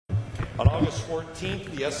On August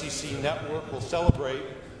 14th, the SEC Network will celebrate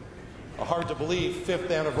a hard-to-believe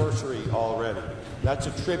 5th anniversary already. That's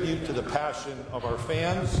a tribute to the passion of our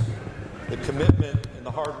fans, the commitment and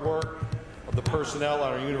the hard work of the personnel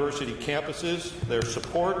on our university campuses, their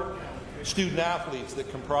support, student-athletes that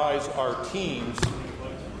comprise our teams,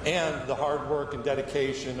 and the hard work and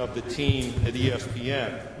dedication of the team at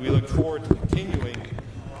ESPN. We look forward to continuing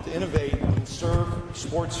to innovate and serve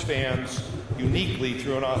sports fans uniquely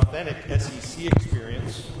through an authentic SEC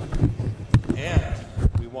experience, and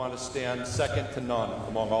we want to stand second to none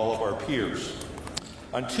among all of our peers.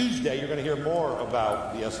 On Tuesday, you're going to hear more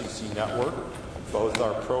about the SEC Network, both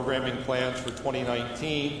our programming plans for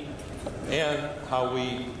 2019 and how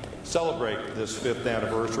we celebrate this 5th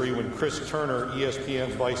anniversary when Chris Turner,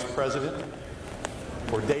 ESPN's Vice President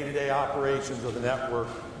for day-to-day operations of the network,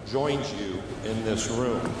 joins you in this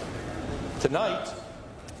room. Tonight,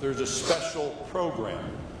 there's a special program,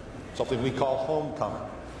 something we call Homecoming.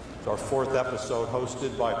 It's our 4th episode,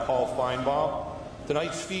 hosted by Paul Feinbaum.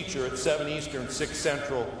 Tonight's feature at 7 Eastern, 6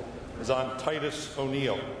 Central is on Titus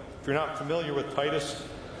O'Neil. If you're not familiar with Titus,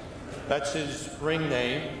 that's his ring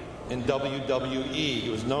name in WWE. He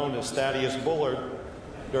was known as Thaddeus Bullard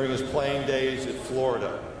during his playing days at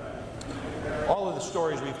Florida. All of the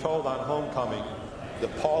stories we've told on Homecoming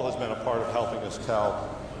that Paul has been a part of helping us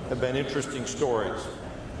tell have been interesting stories.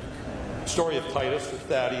 The story of Titus with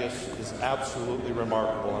Thaddeus is absolutely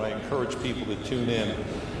remarkable, and I encourage people to tune in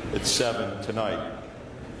at 7 tonight.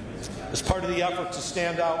 As part of the effort to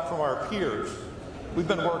stand out from our peers, we've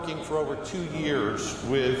been working for over 2 years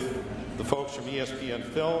with the folks from ESPN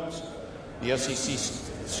Films, the SEC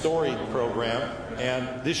Story program,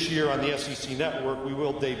 and this year on the SEC Network we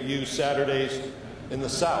will debut Saturdays in the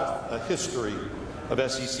South, a history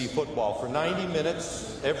of SEC football, for 90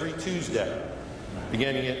 minutes every Tuesday,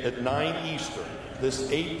 beginning at 9 Eastern. This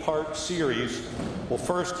 8-part series will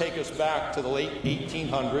first take us back to the late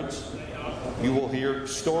 1800s. You will hear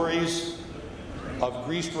stories of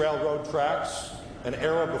greased railroad tracks, an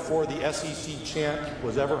era before the SEC chant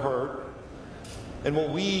was ever heard, and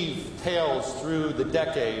will weave tales through the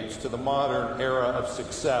decades to the modern era of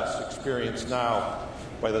success experienced now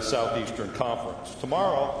by the Southeastern Conference.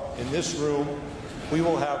 Tomorrow, in this room, we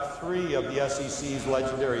will have 3 of the SEC's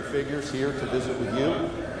legendary figures here to visit with you: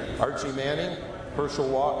 Archie Manning, Herschel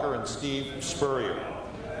Walker, and Steve Spurrier.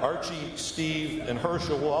 Archie, Steve, and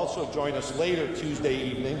Herschel will also join us later Tuesday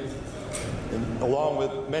evening, and along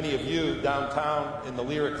with many of you downtown in the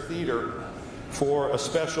Lyric Theater, for a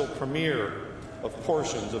special premiere of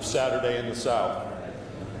portions of Saturday in the South.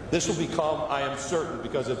 This will become, I am certain,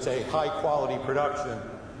 because it's a high-quality production,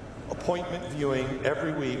 appointment viewing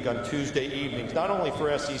every week on Tuesday evenings, not only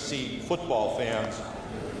for SEC football fans,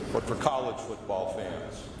 but for college football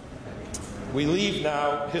fans. We leave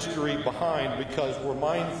now history behind because we're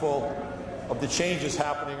mindful of the changes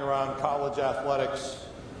happening around college athletics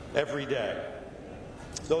every day.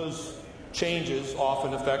 Those changes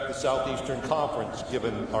often affect the Southeastern Conference,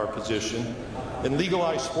 given our position, and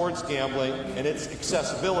legalized sports gambling and its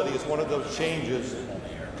accessibility is one of those changes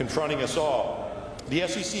confronting us all. The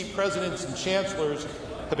SEC presidents and chancellors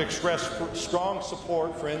have expressed strong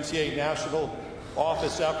support for NCAA national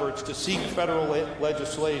office efforts to seek federal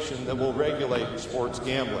legislation that will regulate sports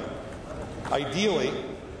gambling. Ideally,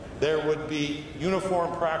 there would be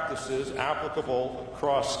uniform practices applicable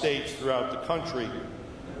across states throughout the country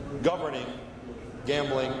governing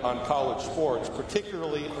gambling on college sports,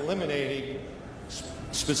 particularly eliminating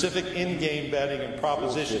specific in-game betting and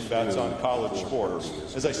proposition bets on college sports.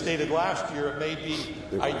 As I stated last year, it may be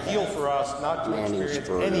ideal for us not to experience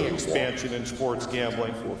any expansion in sports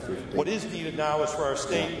gambling. What is needed now is for our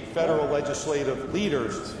state and federal legislative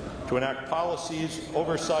leaders to enact policies,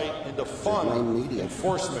 oversight, and to fund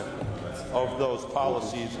enforcement of those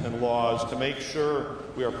policies and laws to make sure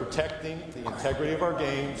we are protecting the integrity of our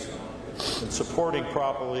games and supporting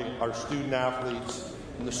properly our student athletes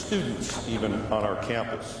and the students even on our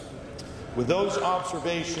campus. With those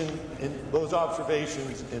observations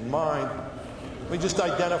in mind, we just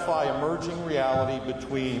identify emerging reality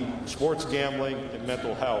between sports gambling and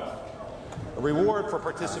mental health. A reward for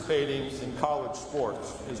participating in college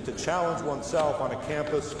sports is to challenge oneself on a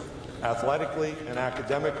campus athletically and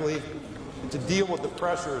academically, and to deal with the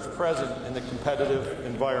pressures present in the competitive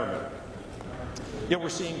environment. Yet we're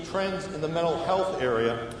seeing trends in the mental health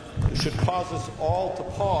area that should cause us all to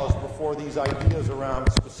pause before these ideas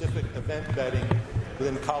around specific event betting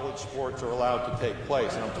within college sports are allowed to take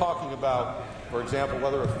place. And I'm talking about, for example,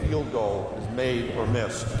 whether a field goal is made or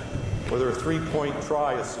missed, whether a three-point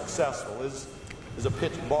try is successful, is a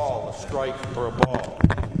pitched ball a strike or a ball.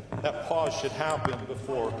 that pause should happen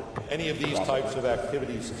before any of these types of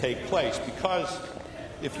activities take place. Because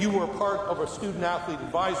if you were part of a student-athlete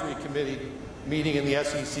advisory committee meeting in the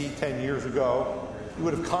SEC 10 years ago, you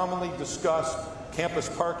would have commonly discussed campus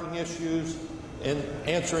parking issues and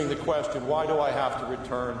answering the question, why do I have to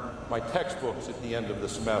return my textbooks at the end of the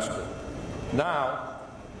semester? Now,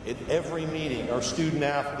 at every meeting, our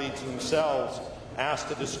student-athletes themselves asked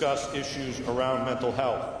to discuss issues around mental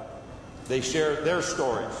health. They share their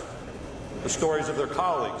stories, the stories of their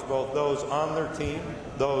colleagues, both those on their team,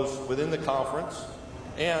 those within the conference,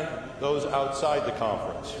 and those outside the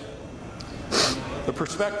conference. The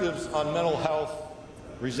perspectives on mental health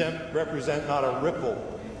represent not a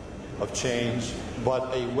ripple of change,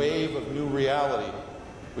 but a wave of new reality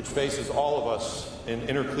which faces all of us in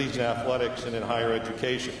intercollegiate athletics and in higher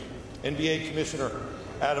education. NBA Commissioner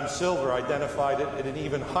Adam Silver identified it at an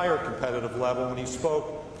even higher competitive level when he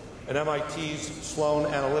spoke at MIT's Sloan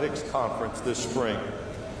Analytics Conference this spring.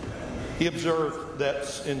 He observed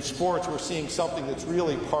that in sports we're seeing something that's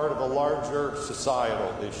really part of a larger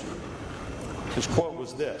societal issue. His quote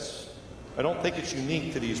was this: "I don't think it's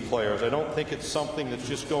unique to these players. I don't think it's something that's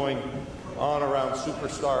just going on around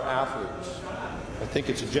superstar athletes. I think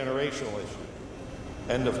it's a generational issue."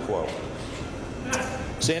 End of quote.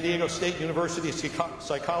 San Diego State University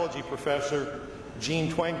psychology professor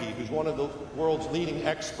Jean Twenge, who's one of the world's leading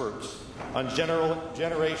experts on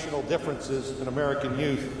generational differences in American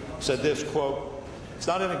youth, said this, quote, "It's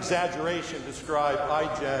not an exaggeration to describe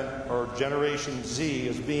iGen or Generation Z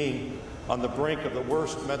as being on the brink of the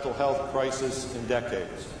worst mental health crisis in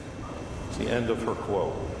decades." It's the end of her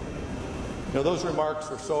quote. You know, those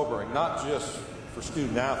remarks are sobering, not just for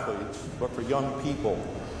student athletes, but for young people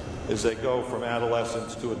as they go from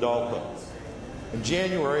adolescence to adulthood. In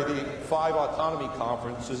January, the 5 autonomy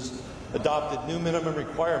conferences adopted new minimum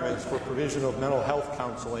requirements for provision of mental health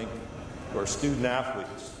counseling to our student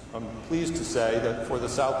athletes. I'm pleased to say that for the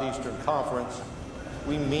Southeastern Conference,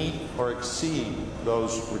 we meet or exceed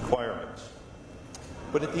those requirements.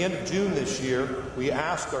 But at the end of June this year, we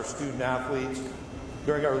asked our student athletes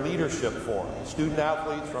during our leadership forum, student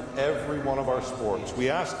athletes from every one of our sports, we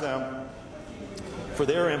asked them for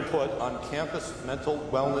their input on campus mental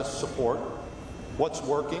wellness support, what's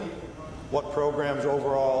working, what programs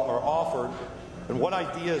overall are offered, and what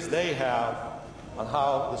ideas they have on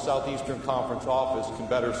how the Southeastern Conference office can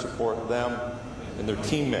better support them and their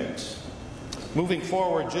teammates. Moving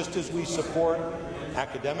forward, just as we support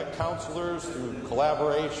academic counselors through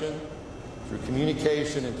collaboration, through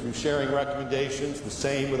communication, and through sharing recommendations, the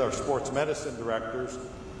same with our sports medicine directors,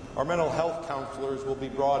 our mental health counselors will be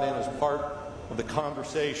brought in as part of the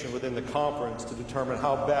conversation within the conference to determine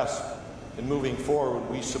how best, in moving forward,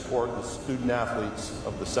 we support the student athletes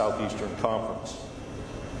of the Southeastern Conference.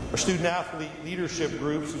 Our student athlete leadership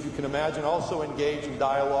groups, as you can imagine, also engage in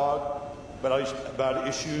dialogue about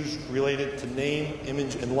issues related to name,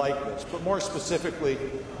 image, and likeness, but more specifically,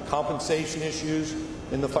 compensation issues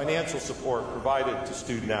and the financial support provided to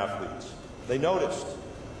student athletes. They noticed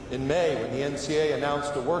in May when the NCAA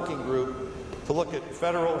announced a working group to look at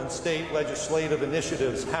federal and state legislative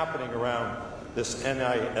initiatives happening around this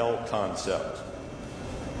NIL concept.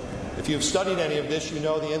 If you've studied any of this, you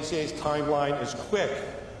know the NCAA's timeline is quick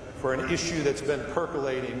for an issue that's been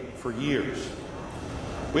percolating for years.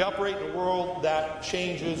 We operate in a world that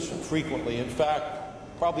changes frequently. In fact,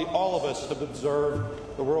 probably all of us have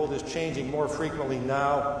observed the world is changing more frequently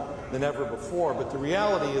now than ever before, but the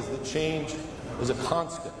reality is that change is a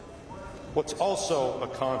constant. What's also a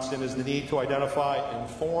constant is the need to identify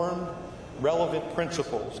informed, relevant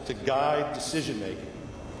principles to guide decision-making.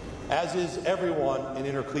 As is everyone in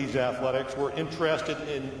intercollegiate athletics, we're interested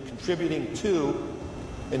in contributing to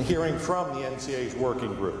and hearing from the NCAA's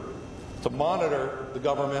working group to monitor the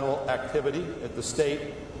governmental activity at the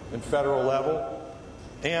state and federal level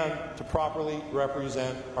and to properly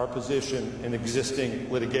represent our position in existing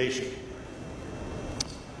litigation.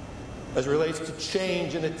 As it relates to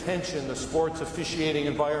change and attention, the sports officiating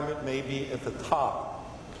environment may be at the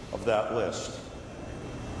top of that list.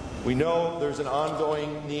 We know there's an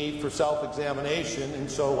ongoing need for self-examination,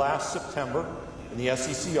 and so last September in the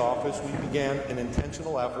SEC office we began an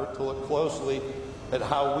intentional effort to look closely at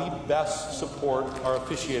how we best support our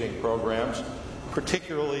officiating programs,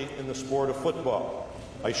 particularly in the sport of football.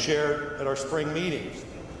 I shared at our spring meetings.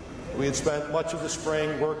 We had spent much of the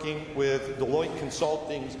spring working with Deloitte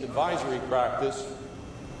Consulting's advisory practice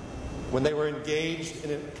when they were engaged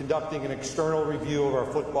in conducting an external review of our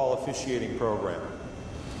football officiating program.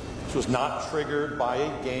 This was not triggered by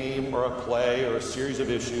a game or a play or a series of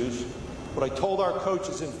issues. What I told our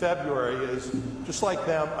coaches in February is, just like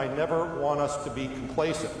them, I never want us to be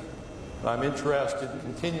complacent. I'm interested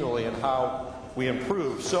continually in how we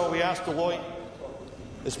improve. So we asked Deloitte,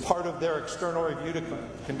 as part of their external review, to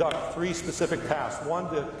conduct 3 specific tasks. One,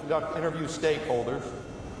 to conduct interview stakeholders.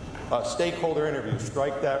 Stakeholder interviews.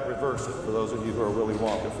 Strike that, reverse it, for those of you who are Willy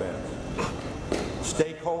Wonka fans.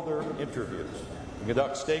 Stakeholder interviews. We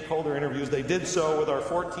conduct stakeholder interviews. They did so with our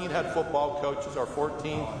 14 head football coaches, our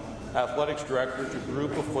 14 athletics directors, a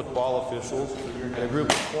group of football officials, and a group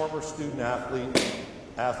of former student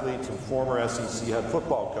athletes and former SEC head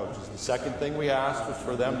football coaches. The second thing we asked was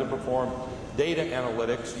for them to perform data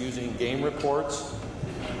analytics using game reports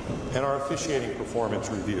and our officiating performance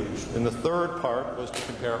reviews. And the third part was to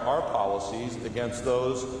compare our policies against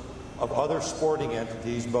those of other sporting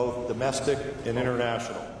entities, both domestic and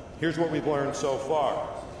international. Here's what we've learned so far.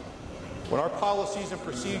 When our policies and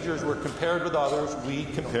procedures were compared with others, we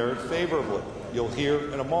compared favorably. You'll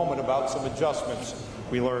hear in a moment about some adjustments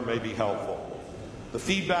we learned may be helpful. The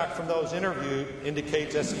feedback from those interviewed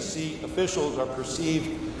indicates SEC officials are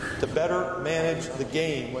perceived to better manage the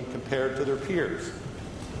game when compared to their peers.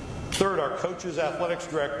 Third, our coaches, athletics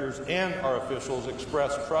directors, and our officials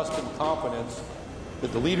express trust and confidence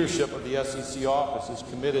that the leadership of the SEC office is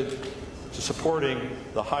committed to supporting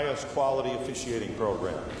the highest quality officiating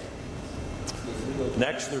program.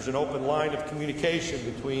 Next, there's an open line of communication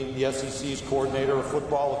between the SEC's coordinator of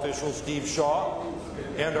football officials, Steve Shaw,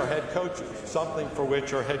 and our head coaches, something for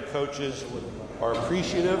which our head coaches are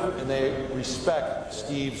appreciative and they respect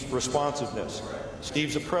Steve's responsiveness.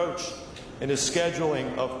 Steve's approach and his schedule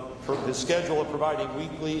of providing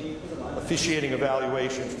weekly officiating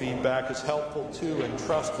evaluation feedback is helpful to and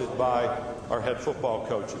trusted by our head football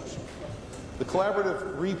coaches. The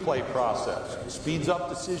collaborative replay process speeds up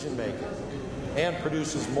decision making and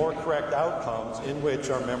produces more correct outcomes in which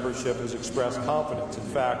our membership has expressed confidence. In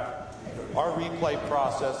fact, our replay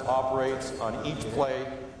process operates on each play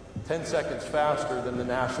 10 seconds faster than the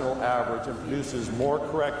national average and produces more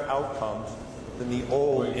correct outcomes than the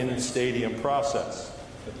old in-stadium process.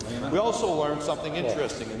 We also learned something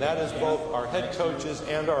interesting, and that is both our head coaches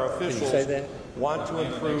and our officials want to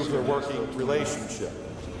improve their working relationship.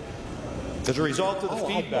 As a result of the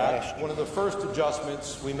feedback, one of the first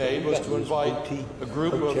adjustments we made was to invite a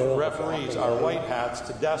group of referees, our white hats,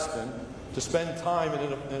 to Destin to spend time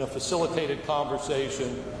in a facilitated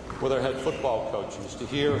conversation with our head football coaches to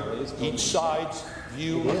hear each side's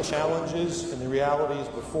view of challenges and the realities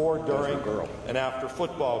before, during, and after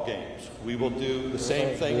football games. We will do the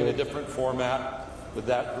same thing in a different format with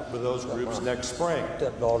those groups next spring.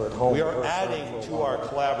 We are adding to our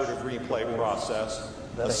collaborative replay process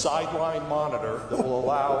a sideline monitor that will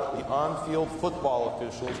allow the on-field football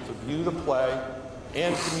officials to view the play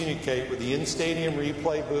and communicate with the in-stadium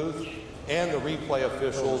replay booth and the replay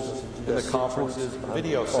officials in the conference's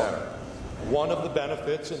video center. One of the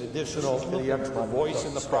benefits, in addition to the extra voice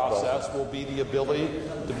in the process, will be the ability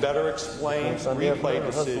to better explain replay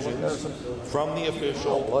decisions from the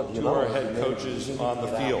official to our head coaches on the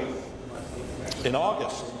field. In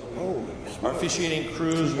August, our officiating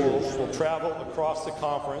crews will travel across the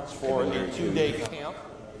conference for a 2-day camp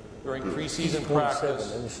during preseason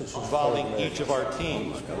practice involving each of our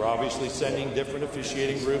teams. We're obviously sending different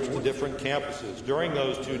officiating groups to different campuses. During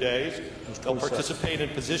those 2 days, they'll participate in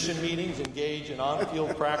position meetings, engage in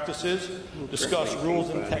on-field practices, discuss rules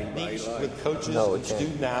and techniques with coaches and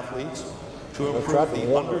student athletes to improve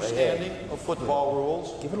the understanding of football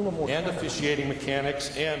rules and officiating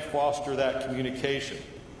mechanics and foster that communication.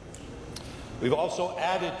 We've also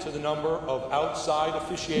added to the number of outside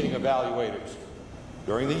officiating evaluators.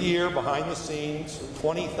 During the year, behind the scenes,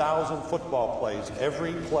 20,000 football plays,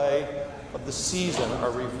 every play of the season,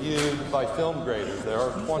 are reviewed by film graders. There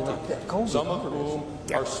are 20, some of whom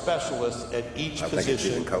are specialists at each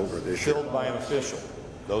position filled by an official.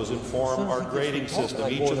 Those inform our grading system.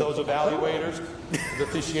 Each of those evaluators has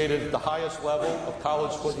officiated at the highest level of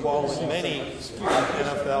college football with many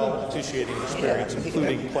NFL officiating experience,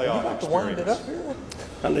 including playoff experience.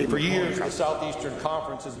 For years, the Southeastern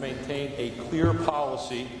Conference has maintained a clear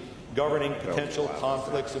policy governing potential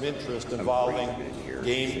conflicts of interest involving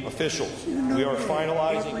game officials. We are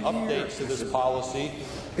finalizing updates to this policy,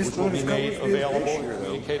 which will be made available and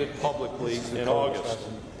communicated publicly in August.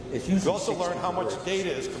 We also learned how much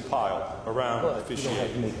data is compiled around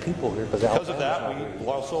officiating. Because of that, we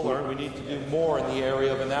also learned we need to do more in the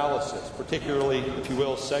area of analysis, particularly, if you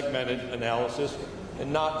will, segmented analysis,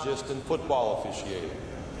 and not just in football officiating.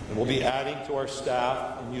 And we'll be adding to our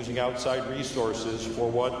staff and using outside resources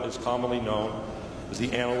for what is commonly known as the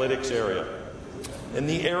analytics area. In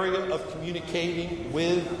the area of communicating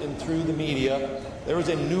with and through the media, there is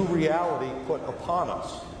a new reality put upon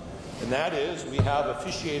us. And that is, we have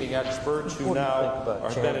officiating experts who now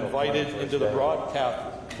have been invited into the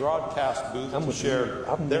broadcast booth to share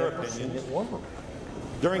their opinions.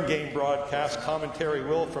 During game broadcast, commentary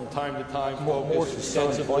will from time to time focus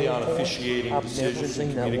extensively on officiating decisions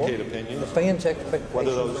and communicate opinions,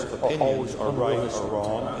 whether those opinions are right or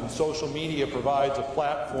wrong. And social media provides a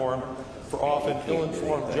platform for often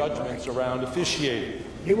ill-informed judgments around officiating.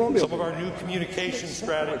 Some of our new communication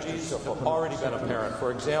strategies have already been apparent.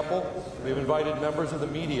 For example, we've invited members of the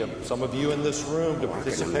media, some of you in this room, to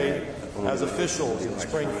participate as officials in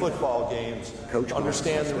spring football games to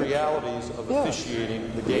understand the realities of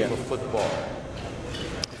officiating the game of football.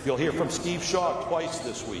 You'll hear from Steve Shaw twice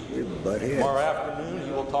this week. Tomorrow afternoon,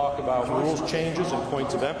 he will talk about rules changes and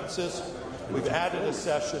points of emphasis. We've added a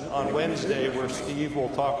session on Wednesday where Steve will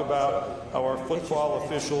talk about how our football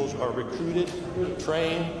officials are recruited,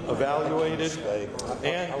 trained, evaluated,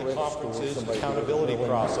 and the conference's accountability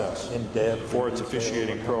process for its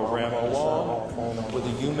officiating program, along with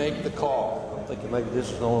a "you make the call." Maybe this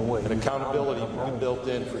is the only way. And accountability will be built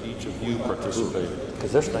in for each of you participating.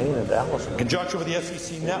 Because they're staying in Dallas. In conjunction with the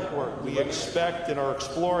SEC Network, we expect and are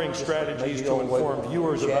exploring strategies to inform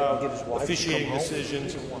viewers about officiating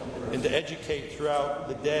decisions and to educate throughout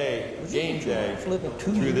the day, game day,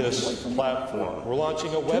 through this platform. We're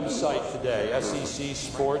launching a website today,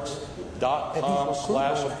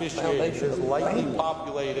 secsports.com/officiating. It is lightly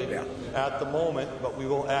populated at the moment, but we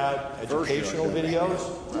will add educational videos,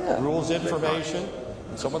 rules information,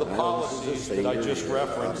 and some of the policies that I just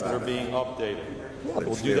referenced that are being updated.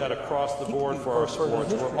 We'll do that across the board for our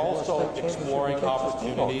sports. We're also exploring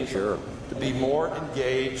opportunities to be more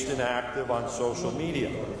engaged and active on social media.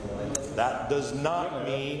 That does not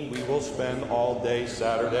mean we will spend all day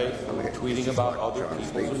Saturday tweeting about other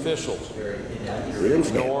people's officials,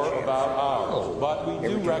 nor about ours. But we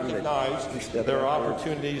do recognize there are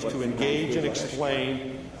opportunities to engage and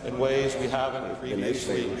explain in ways we haven't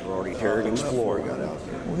previously explored.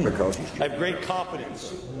 I have great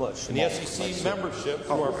confidence in the SEC membership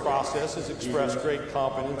through our process has expressed great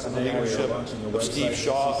confidence in the leadership of Steve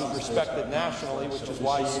Shaw, who's respected nationally, which is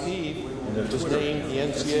why Steve was named the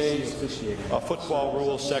NCAA's football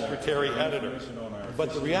rules secretary editor.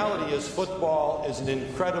 But the reality is football is an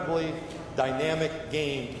incredibly dynamic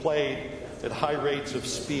game played at high rates of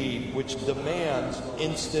speed, which demands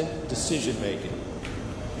instant decision-making.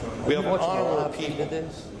 We have honorable people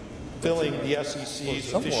filling the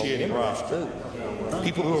SEC's officiating roster,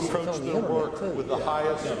 people who approach their work with the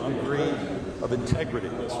highest degree of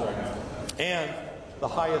integrity and the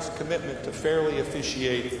highest commitment to fairly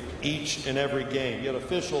officiate each and every game. Yet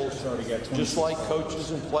officials, just like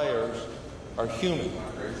coaches and players, are human,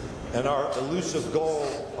 and our elusive goal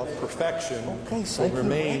of perfection will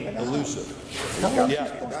remain elusive.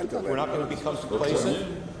 Yet, we're not going to become complacent.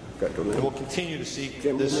 And we'll continue to seek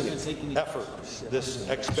this effort, this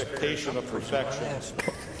expectation of perfection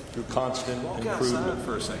through constant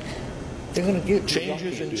improvement.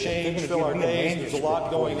 Changes and change fill our days. There's a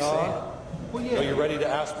lot going on. Are you ready to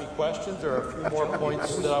ask me questions? There are a few more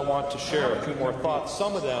points that I want to share, a few more thoughts,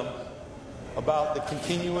 some of them about the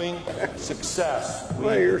continuing success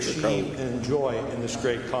we achieve and enjoy in this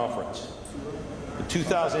great conference. In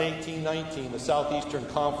 2018-19, the Southeastern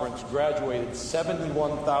Conference graduated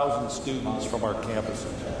 71,000 students from our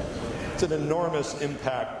campuses. It's an enormous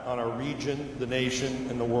impact on our region, the nation,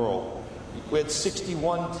 and the world. We had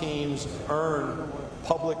 61 teams earn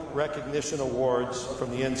public recognition awards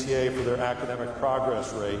from the NCAA for their academic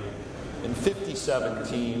progress rate, and 57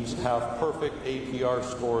 teams have perfect APR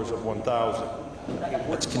scores of 1,000.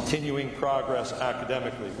 It's continuing progress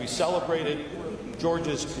academically. We celebrated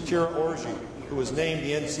Georgia's Katira Orji, who was named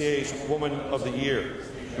the NCAA's Woman of the Year.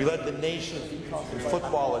 We led the nation in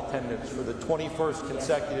football attendance for the 21st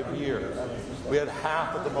consecutive year. We had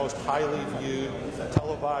half of the most highly viewed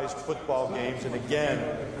televised football games, and again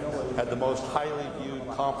had the most highly viewed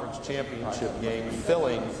conference championship game,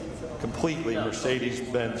 filling completely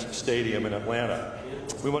Mercedes-Benz Stadium in Atlanta.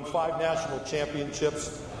 We won 5 national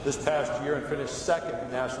championships this past year and finished second in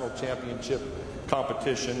national championship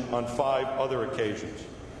competition on 5 other occasions.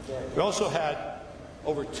 We also had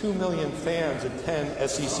over 2 million fans attend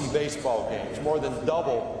SEC baseball games, more than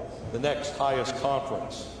double the next highest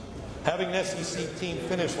conference. Having an SEC team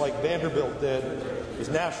finish like Vanderbilt did as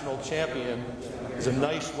national champion is a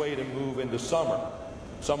nice way to move into summer.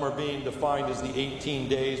 Summer being defined as the 18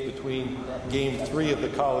 days between Game 3 of the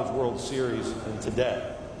College World Series and today.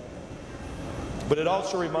 But it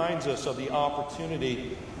also reminds us of the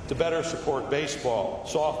opportunity to better support baseball,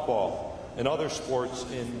 softball, and other sports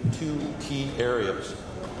in 2 key areas.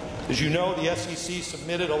 As you know, the SEC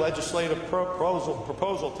submitted a legislative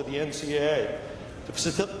proposal to the NCAA to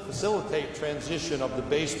facilitate transition of the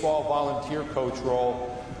baseball volunteer coach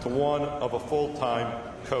role to one of a full-time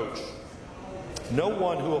coach. No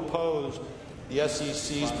one who opposed the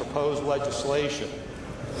SEC's proposed legislation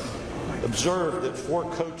observed that 4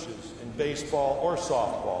 coaches in baseball or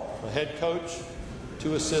softball, the head coach,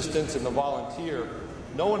 2 assistants, and the volunteer,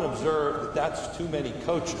 no one observed that that's too many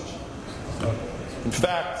coaches. In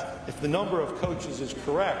fact, if the number of coaches is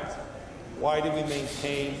correct, why do we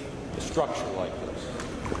maintain a structure like this?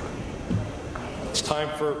 It's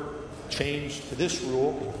time for change to this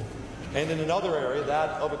rule. And in another area,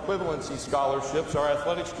 that of equivalency scholarships, our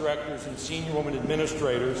athletics directors and senior women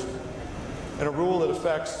administrators, and a rule that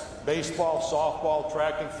affects baseball, softball,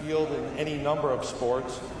 track and field, and any number of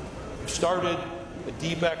sports, started a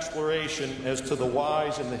deep exploration as to the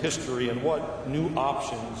whys and the history and what new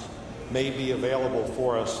options may be available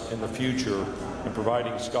for us in the future in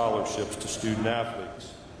providing scholarships to student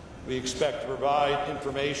athletes. We expect to provide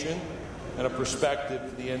information and a perspective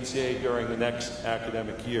to the NCAA during the next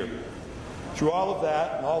academic year. Through all of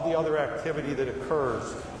that and all the other activity that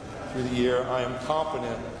occurs through the year, I am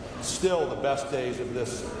confident still the best days of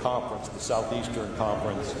this conference, the Southeastern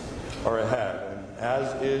Conference, are ahead. And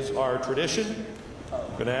as is our tradition,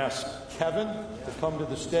 I'm going to ask Kevin to come to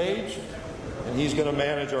the stage, and he's going to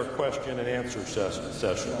manage our question and answer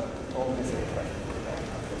session.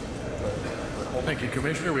 Thank you,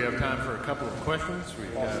 Commissioner. We have time for a couple of questions.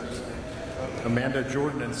 We've got Amanda,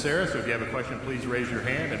 Jordan, and Sarah. So if you have a question, please raise your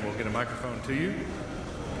hand and we'll get a microphone to you.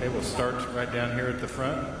 Okay, we'll start right down here at the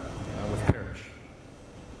front with Parrish.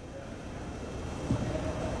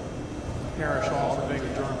 Parrish, Author, Big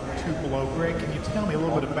Journal, Tupelo. Greg, can you tell me a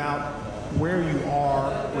little bit about where you are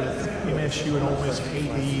with MSU and Ole Miss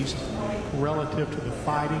ADs relative to the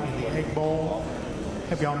fighting in the Egg Bowl?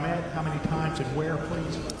 Have y'all met? How many times and where,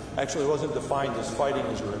 please? Actually, it wasn't defined as fighting,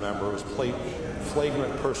 as you remember. It was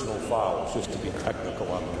flagrant personal fouls, just to be technical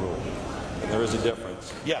on the rule. And there is a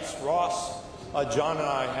difference. Yes, Ross, John and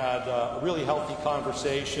I had a really healthy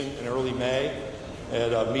conversation in early May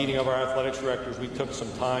at a meeting of our athletics directors. We took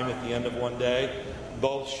some time at the end of one day.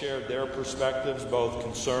 Both shared their perspectives, both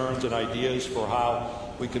concerns and ideas for how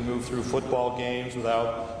we can move through football games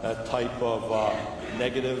without that type of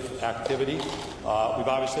negative activity. We've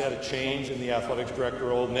obviously had a change in the athletics director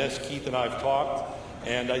at Ole Miss. Keith and I have talked,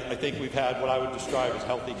 and I think we've had what I would describe as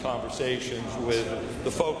healthy conversations, with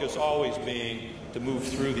the focus always being to move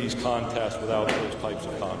through these contests without those types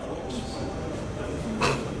of conflicts.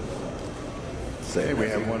 Say, we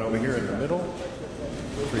have one over here in the middle,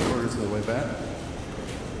 3/4 of the way back.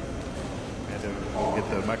 And we'll get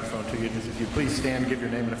the microphone to you. Just if you please stand, give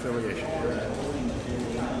your name and affiliation.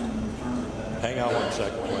 Hang on one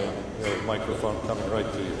second, William. The microphone coming right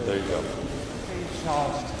to you. There you go.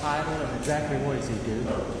 Shaw's title and exactly what does he do?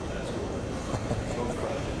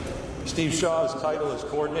 Steve Shaw's title is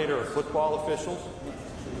Coordinator of Football Officials.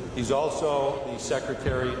 He's also the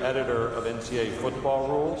Secretary Editor of NCAA Football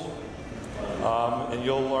Rules. And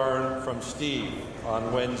you'll learn from Steve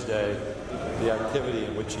on Wednesday the activity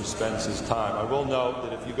in which he spends his time. I will note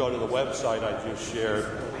that if you go to the website I just shared,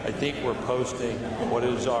 I think we're posting what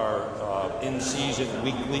is our in-season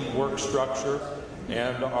weekly work structure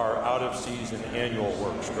and our out-of-season annual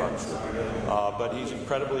work structure. But he's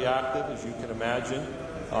incredibly active, as you can imagine.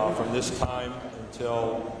 From this time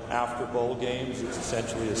until after bowl games, it's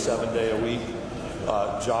essentially a 7-day-a-week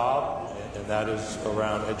job, and that is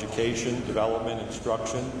around education, development,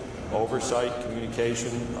 instruction, oversight,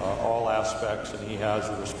 communication, all aspects, and he has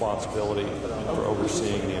the responsibility for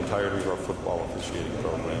overseeing the entirety of our football officiating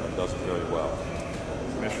program and does it very well.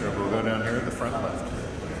 Commissioner, we'll go down here at the front left.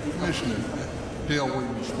 Commissioner, Dale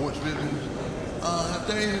Whitney, Sports Business. Have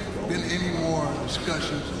there been any more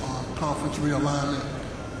discussions on conference realignment?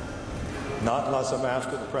 Not unless I'm asked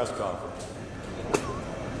at the press conference.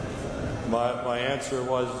 My answer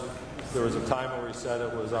was there was a time where we said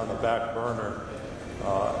it was on the back burner.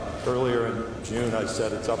 Earlier in June, I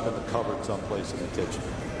said it's up in the cupboard someplace in the kitchen.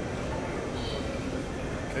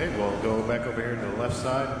 Okay, we'll go back over here to the left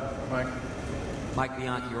side. Mike. Mike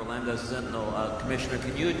Bianchi, Orlando Sentinel. Commissioner,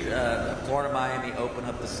 can you, Florida Miami open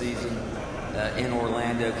up the season in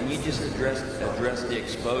Orlando? Can you just address the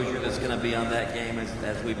exposure that's going to be on that game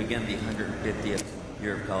as we begin the 150th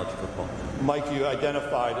year of college football? Mike, you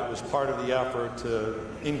identified it was part of the effort to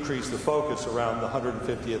increase the focus around the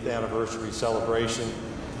 150th anniversary celebration.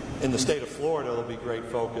 In the state of Florida, there'll be great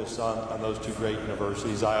focus on those two great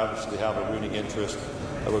universities. I obviously have a rooting interest.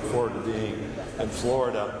 I look forward to being in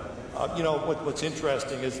Florida. What's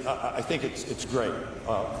interesting is I think it's great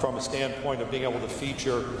from a standpoint of being able to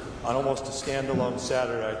feature on almost a standalone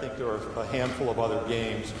Saturday. I think there are a handful of other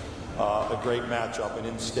games, a great matchup, an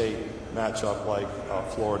in-state matchup like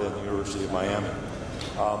Florida and the University of Miami.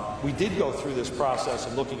 We did go through this process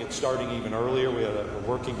of looking at starting even earlier. We had a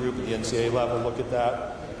working group at the NCAA level look at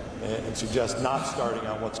that and suggest not starting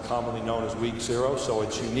on what's commonly known as week 0, so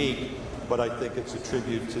it's unique. But I think it's a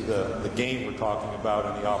tribute to the game we're talking about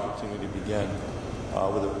and the opportunity to begin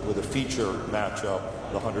with a feature matchup,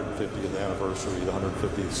 the 150th anniversary, the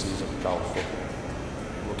 150th season of college football.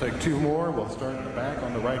 We'll take two more. We'll start in the back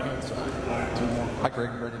on the right-hand side. Two more. Hi,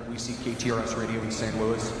 Greg Brennan. We see KTRS Radio in St.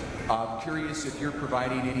 Louis. Curious if you're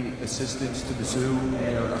providing any assistance to the zoo in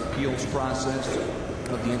their appeals process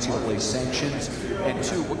of the NCAA sanctions, and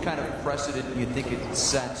two, what kind of precedent do you think it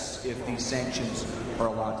sets if these sanctions are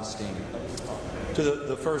allowed to stand? To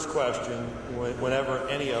the first question, whenever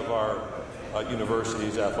any of our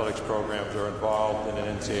universities' athletics programs are involved in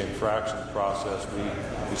an NCAA infractions process,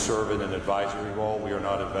 we serve in an advisory role. We are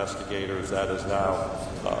not investigators. That is now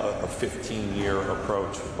a 15-year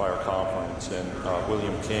approach by our conference. And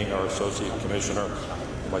William King, our associate commissioner,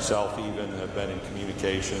 myself even, have been in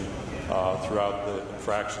communication throughout the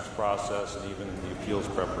infractions process and even in the appeals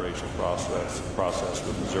preparation process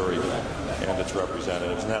with Missouri and its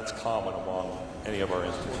representatives. And that's common among any of our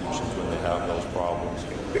institutions when they have those problems.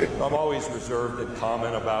 I'm always reserved to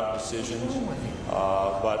comment about decisions,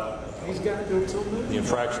 but the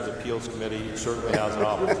Infractions Appeals Committee certainly has an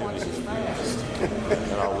opportunity to speak,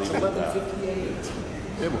 and I'll leave it at that.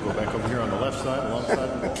 Okay, we'll go back over here on the left side, alongside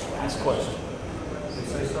the ball. Next question.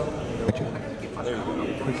 There you go.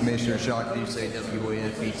 Commissioner Shock, you say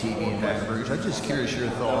WNBTV in Baton Rouge. I'm just curious your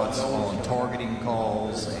thoughts on targeting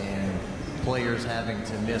calls and players having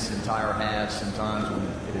to miss entire halves sometimes when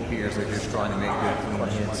it appears they're just trying to make good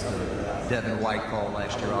clean hits. The Devin White call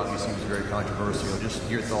last year obviously was very controversial. Just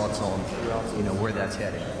your thoughts on, where that's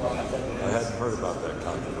heading. I hadn't heard about that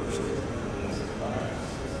controversy.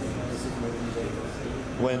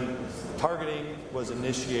 When targeting was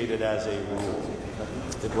initiated as a rule,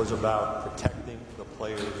 it was about protecting the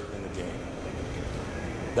players in the game.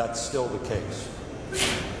 That's still the case.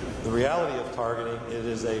 The reality of targeting, it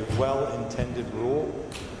is a well-intended rule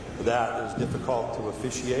that is difficult to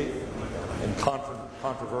officiate and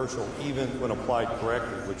controversial even when applied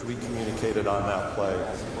correctly, which we communicated on that play.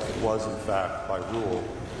 It was, in fact, by rule,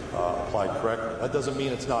 applied correctly. That doesn't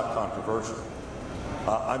mean it's not controversial.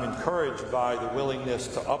 I'm encouraged by the willingness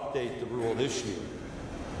to update the rule this year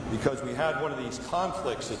because we had one of these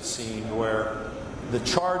conflicts, it seemed, where the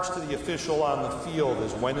charge to the official on the field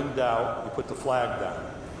is when in doubt, you put the flag down.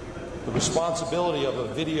 The responsibility of a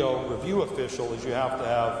video review official is you have to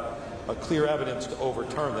have a clear evidence to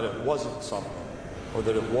overturn that it wasn't something or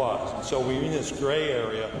that it was. And so we're in this gray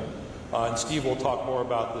area, and Steve will talk more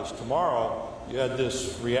about this tomorrow. You had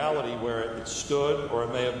this reality where it stood or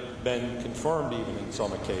it may have been confirmed even in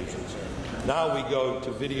some occasions. Now we go to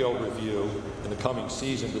video review in the coming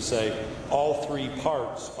season to say all three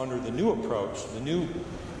parts under the new approach, the new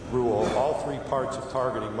rule, all three parts of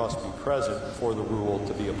targeting must be present for the rule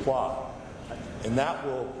to be applied. And that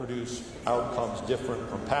will produce outcomes different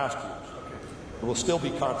from past years. It will still be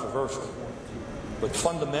controversial. But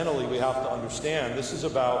fundamentally, we have to understand this is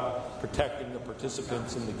about protecting the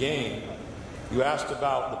participants in the game. You asked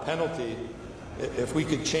about the penalty. If we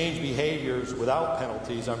could change behaviors without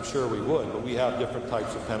penalties, I'm sure we would. But we have different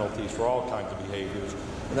types of penalties for all kinds of behaviors.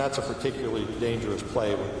 And that's a particularly dangerous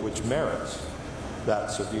play which merits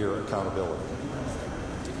that severe accountability.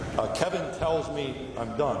 Kevin tells me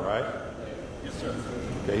I'm done, right? Yes, sir.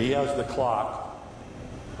 Okay, he has the clock.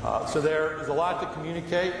 So there is a lot to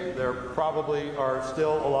communicate. There probably are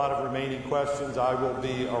still a lot of remaining questions. I will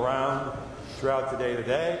be around throughout the day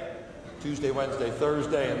today, Tuesday, Wednesday,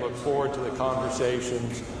 Thursday, and look forward to the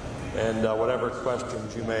conversations and whatever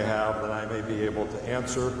questions you may have that I may be able to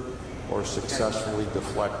answer or successfully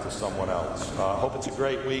deflect to someone else. Hope it's a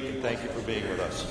great week, and thank you for being with us.